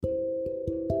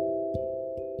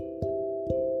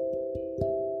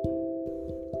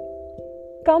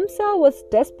Kamsa was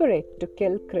desperate to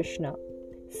kill Krishna,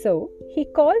 so he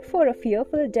called for a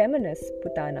fearful demoness,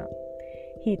 Putana.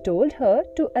 He told her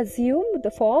to assume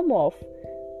the form of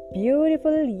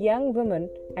beautiful young woman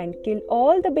and kill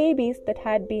all the babies that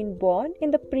had been born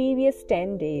in the previous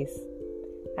 10 days,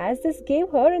 as this gave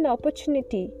her an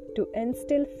opportunity to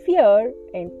instill fear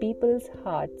in people's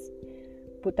hearts.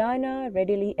 Putana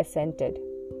readily assented.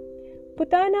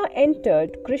 Putana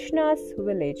entered Krishna's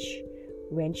village.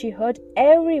 When she heard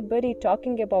everybody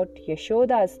talking about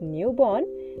Yashoda's newborn,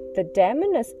 the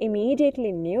demoness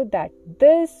immediately knew that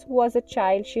this was a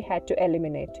child she had to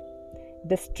eliminate.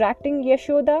 Distracting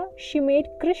Yashoda, she made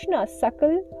Krishna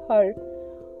suckle her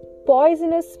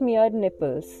poisonous smeared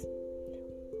nipples.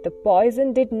 The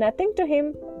poison did nothing to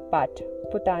him, but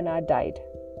Putana died.